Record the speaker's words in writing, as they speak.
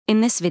In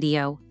this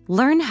video,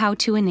 learn how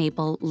to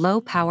enable low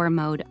power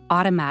mode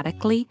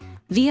automatically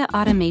via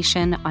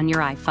automation on your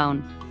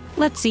iPhone.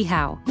 Let's see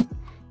how.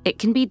 It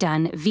can be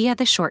done via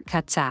the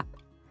Shortcuts app.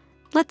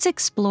 Let's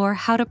explore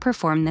how to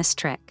perform this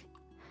trick.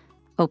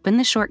 Open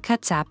the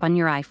Shortcuts app on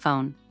your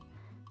iPhone.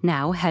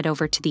 Now head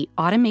over to the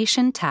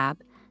Automation tab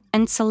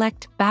and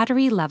select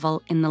Battery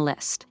Level in the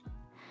list.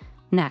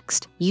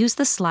 Next, use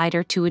the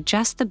slider to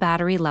adjust the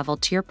battery level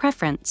to your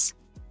preference.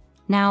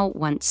 Now,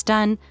 once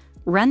done,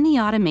 run the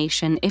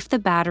automation if the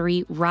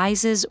battery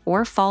rises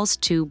or falls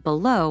to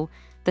below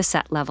the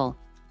set level.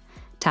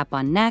 Tap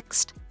on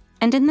Next,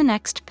 and in the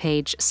next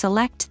page,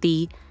 select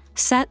the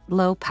Set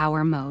Low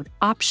Power Mode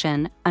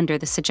option under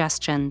the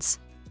suggestions.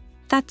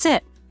 That's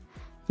it.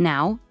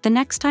 Now, the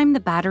next time the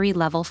battery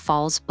level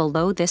falls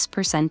below this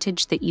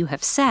percentage that you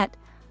have set,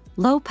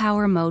 low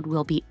power mode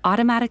will be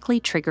automatically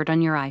triggered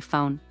on your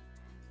iPhone.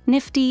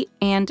 Nifty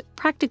and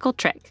practical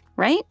trick,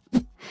 right?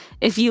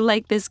 If you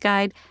like this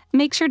guide,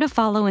 make sure to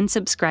follow and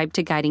subscribe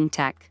to Guiding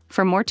Tech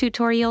for more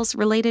tutorials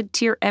related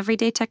to your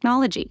everyday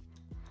technology.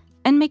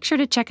 And make sure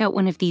to check out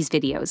one of these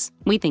videos.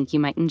 We think you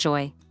might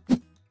enjoy.